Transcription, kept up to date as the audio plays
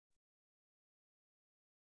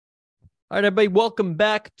All right, everybody, welcome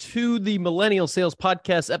back to the Millennial Sales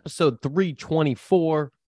Podcast, episode 324.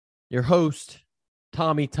 Your host,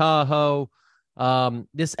 Tommy Tahoe.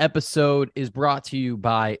 This episode is brought to you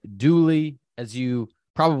by Dooley. As you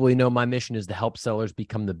probably know, my mission is to help sellers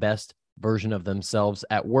become the best version of themselves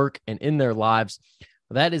at work and in their lives.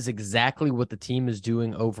 That is exactly what the team is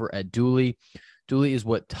doing over at Dooley. Dooley is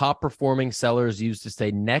what top performing sellers use to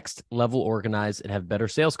stay next level organized and have better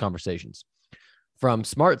sales conversations. From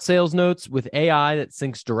smart sales notes with AI that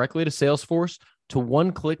syncs directly to Salesforce to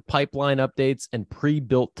one-click pipeline updates and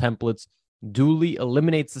pre-built templates, Dooley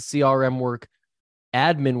eliminates the CRM work,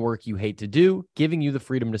 admin work you hate to do, giving you the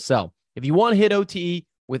freedom to sell. If you want to hit OTE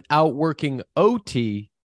without working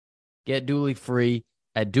OT, get Dooley free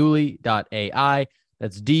at Dooley.ai.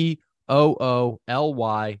 That's DOOLY.ai.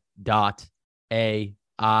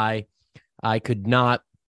 I could not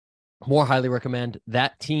more highly recommend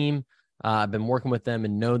that team. I've been working with them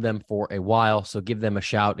and know them for a while, so give them a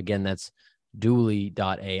shout. Again, that's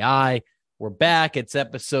Dooley.ai. We're back. It's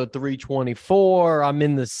episode 324. I'm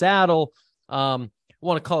in the saddle. I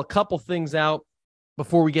want to call a couple things out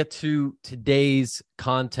before we get to today's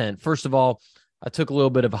content. First of all, I took a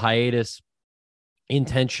little bit of a hiatus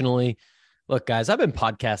intentionally. Look, guys, I've been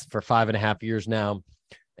podcasting for 5.5 years now,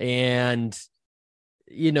 and,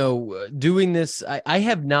 doing this, I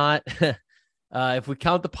have not... if we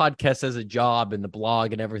count the podcast as a job and the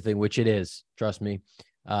blog and everything, which it is, trust me,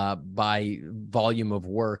 by volume of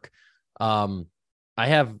work, I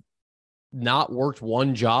have not worked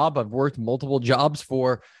one job. I've worked multiple jobs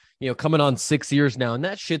for, coming on 6 years now, and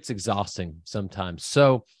that shit's exhausting sometimes.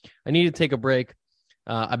 So I need to take a break.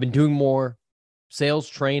 I've been doing more sales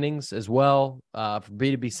trainings as well for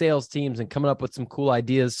B2B sales teams and coming up with some cool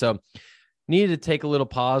ideas. So needed to take a little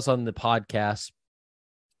pause on the podcast.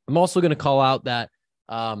 I'm also going to call out that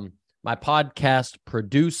my podcast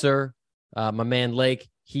producer, my man Lake,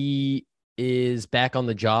 he is back on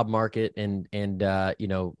the job market and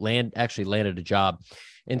landed a job.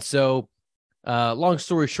 And so long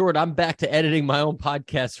story short, I'm back to editing my own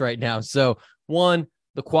podcast right now. So one,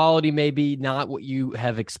 the quality may be not what you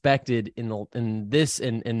have expected in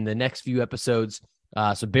the next few episodes.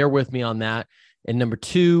 So bear with me on that. And number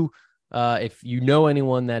two, if you know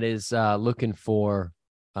anyone that is looking for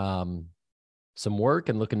some work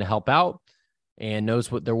and looking to help out and knows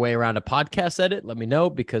what their way around a podcast edit, let me know,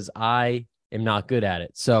 because I am not good at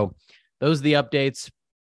it. So those are the updates.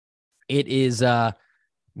 It is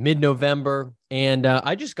mid-November, and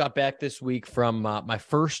I just got back this week from my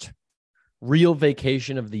first real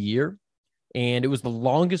vacation of the year, and it was the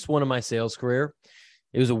longest one of my sales career.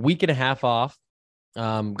 It was a week and a half off.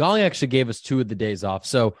 Gong actually gave us 2 of the days off.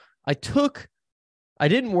 So I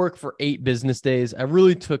didn't work for 8 business days. I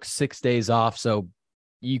really took 6 days off. So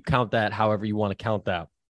you count that however you want to count that.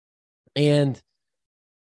 And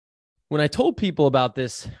when I told people about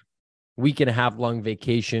this week and a half long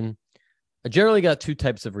vacation, I generally got 2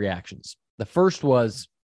 types of reactions. The first was,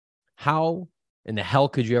 how in the hell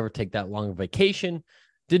could you ever take that long vacation?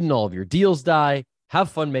 Didn't all of your deals die? Have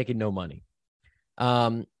fun making no money.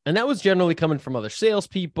 And that was generally coming from other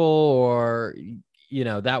salespeople or,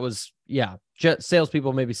 that was,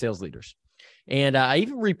 salespeople, maybe sales leaders. And I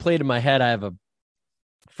even replayed in my head. I have a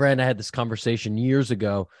friend, I had this conversation years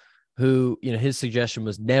ago who, his suggestion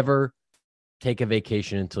was never take a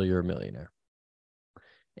vacation until you're a millionaire.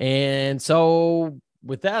 And so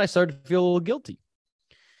with that, I started to feel a little guilty.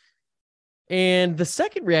 And the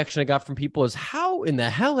second reaction I got from people is, how in the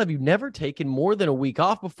hell have you never taken more than a week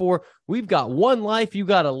off before? We've got one life. You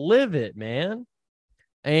got to live it, man.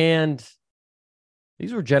 And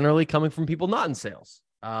these were generally coming from people not in sales.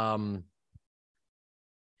 I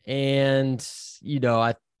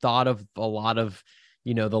thought of a lot of,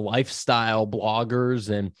 the lifestyle bloggers,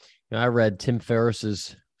 and I read Tim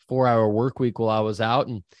Ferriss's 4-Hour Workweek while I was out,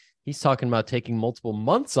 and he's talking about taking multiple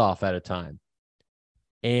months off at a time.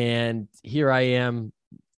 And here I am,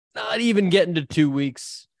 not even getting to 2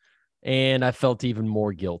 weeks, and I felt even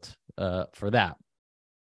more guilt for that.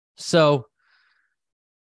 So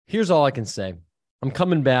here's all I can say. I'm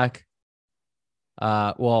coming back.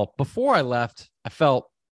 Before I left, I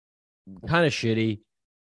felt kind of shitty,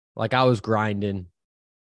 like I was grinding.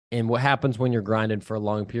 And what happens when you're grinding for a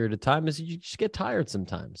long period of time is you just get tired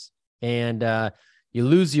sometimes. And you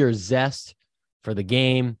lose your zest for the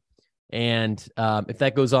game. And if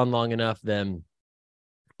that goes on long enough, then,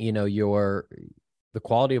 the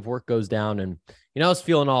quality of work goes down. And, I was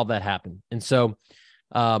feeling all of that happen. And so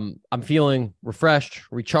I'm feeling refreshed,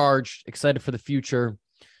 recharged, excited for the future.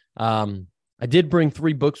 I did bring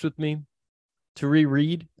 3 books with me to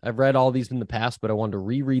reread. I've read all these in the past, but I wanted to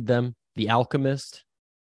reread them. The Alchemist,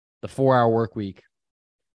 The 4-Hour Workweek,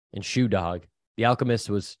 and Shoe Dog. The Alchemist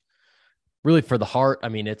was really for the heart. I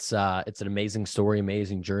mean, it's an amazing story,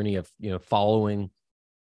 amazing journey of, following,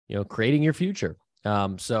 creating your future.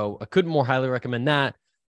 So I couldn't more highly recommend that.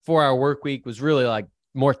 4-Hour Workweek was really like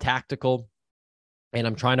more tactical, and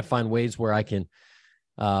I'm trying to find ways where I can,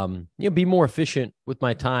 be more efficient with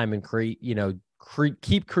my time and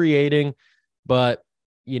keep creating, but,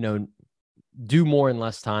 do more in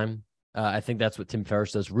less time. I think that's what Tim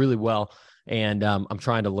Ferriss does really well. And I'm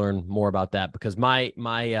trying to learn more about that, because my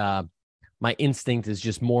instinct is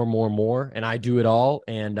just more, and I do it all.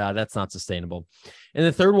 And that's not sustainable. And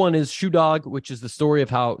the third one is Shoe Dog, which is the story of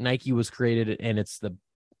how Nike was created. And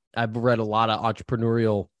I've read a lot of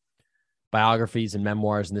entrepreneurial biographies and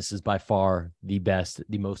memoirs, and this is by far the best,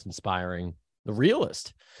 the most inspiring, the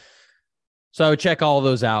realest. So I would check all of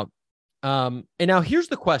those out. And now here's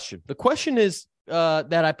the question. The question is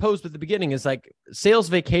that I posed at the beginning is like sales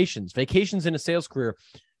vacations in a sales career.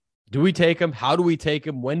 Do we take them? How do we take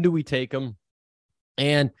them? When do we take them?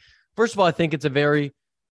 And first of all, I think it's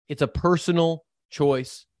a personal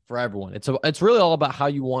choice for everyone. It's really all about how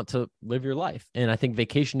you want to live your life. And I think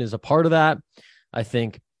vacation is a part of that. I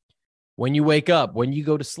think when you wake up, when you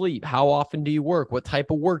go to sleep, how often do you work? What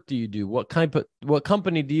type of work do you do? What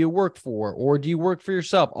company do you work for? Or do you work for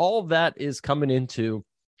yourself? All of that is coming into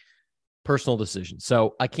personal decisions.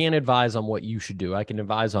 So I can't advise on what you should do. I can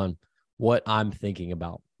advise on what I'm thinking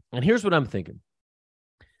about. And here's what I'm thinking.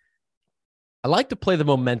 I like to play the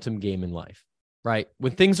momentum game in life, right?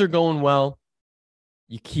 When things are going well,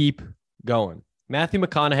 you keep going. Matthew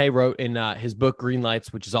McConaughey wrote in his book, Green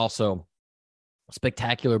Lights, which is also a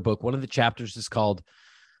spectacular book. One of the chapters is called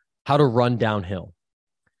How to Run Downhill.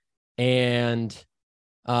 And,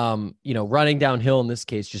 running downhill in this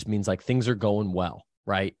case just means like things are going well,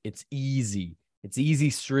 right? It's easy. It's easy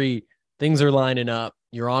street. Things are lining up.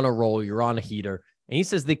 You're on a roll. You're on a heater. And he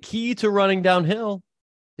says the key to running downhill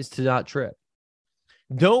is to not trip.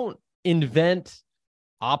 Don't invent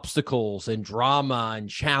obstacles and drama and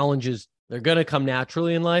challenges. They're going to come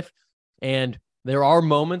naturally in life. And there are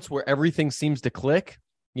moments where everything seems to click.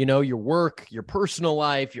 Your work, your personal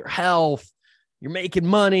life, your health, you're making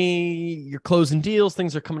money, you're closing deals,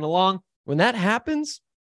 things are coming along. When that happens,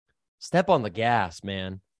 step on the gas,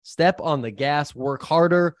 man. Step on the gas, work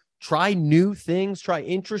harder, try new things, try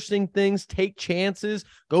interesting things, take chances,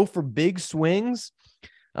 go for big swings,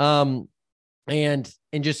 and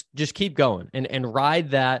just keep going and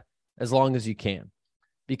ride that as long as you can,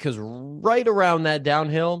 because right around that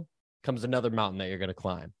downhill comes another mountain that you're going to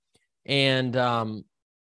climb. And,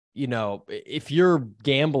 if you're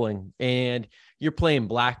gambling and you're playing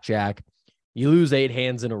blackjack, you lose 8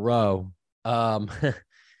 hands in a row.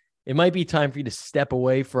 It might be time for you to step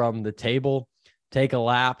away from the table, take a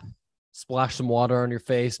lap, splash some water on your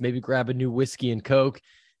face, maybe grab a new whiskey and Coke,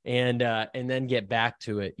 and then get back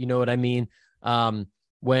to it. You know what I mean?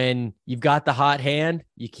 When you've got the hot hand,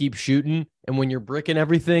 you keep shooting. And when you're bricking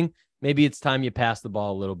everything, maybe it's time you pass the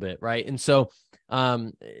ball a little bit, right? And so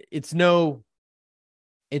it's no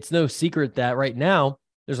secret that right now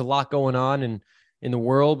there's a lot going on in the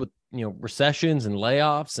world with, recessions and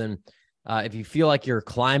layoffs. And if you feel like you're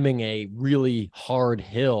climbing a really hard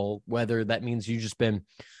hill, whether that means you've just been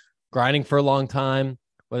grinding for a long time,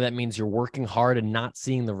 whether that means you're working hard and not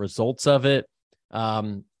seeing the results of it,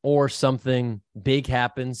 or something big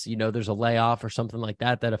happens, there's a layoff or something like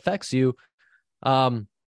that affects you.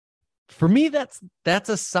 For me, that's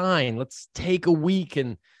a sign. Let's take a week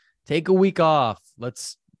off.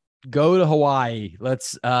 Let's go to Hawaii.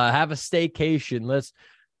 Let's have a staycation. Let's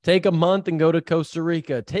take a month and go to Costa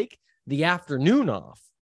Rica. Take the afternoon off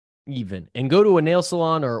even and go to a nail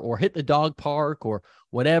salon or hit the dog park or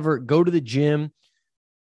whatever, go to the gym.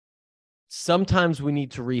 Sometimes we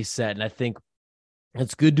need to reset. And I think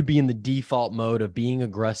it's good to be in the default mode of being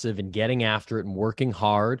aggressive and getting after it and working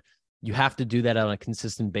hard. You have to do that on a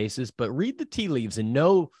consistent basis, but read the tea leaves and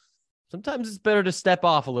know sometimes it's better to step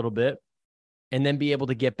off a little bit and then be able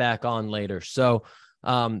to get back on later. So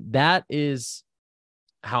that is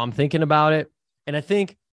how I'm thinking about it. And I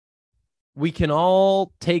think we can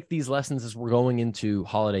all take these lessons as we're going into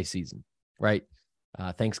holiday season, right?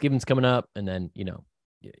 Thanksgiving's coming up, and then,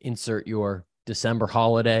 insert your December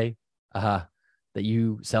holiday that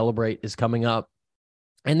you celebrate is coming up.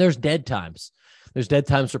 And there's dead times. There's dead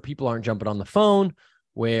times where people aren't jumping on the phone,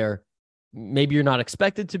 where maybe you're not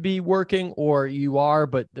expected to be working, or you are,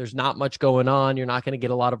 but there's not much going on. You're not going to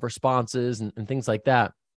get a lot of responses and things like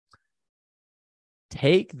that.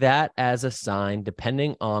 Take that as a sign,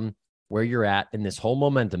 depending on where you're at in this whole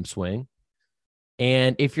momentum swing.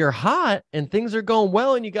 And if you're hot and things are going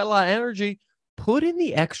well and you got a lot of energy, put in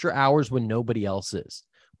the extra hours when nobody else is.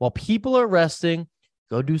 While people are resting,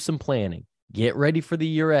 go do some planning. Get ready for the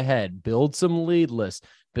year ahead. Build some lead lists.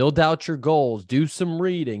 Build out your goals. Do some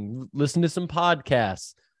reading. Listen to some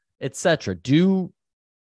podcasts, etc. Do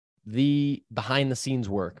the behind the scenes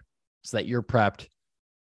work so that you're prepped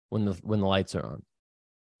when the lights are on.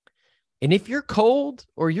 And if you're cold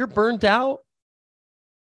or you're burnt out,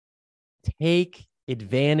 take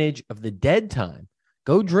advantage of the dead time.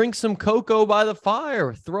 Go drink some cocoa by the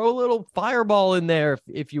fire. Throw a little fireball in there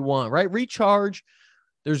if you want, right? Recharge.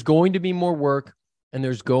 There's going to be more work, and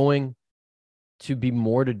there's going to be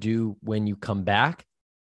more to do when you come back.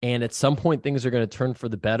 And at some point, things are going to turn for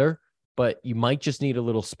the better, but you might just need a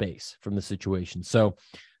little space from the situation. So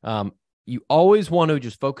you always want to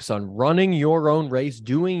just focus on running your own race,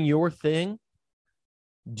 doing your thing.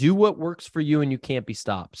 Do what works for you, and you can't be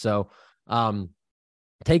stopped. So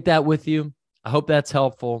take that with you. I hope that's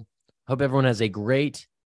helpful. I hope everyone has a great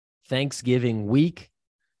Thanksgiving week.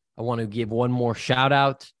 I want to give one more shout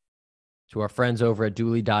out to our friends over at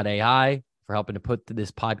Dooley.ai for helping to put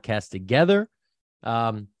this podcast together.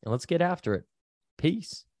 And let's get after it.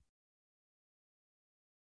 Peace.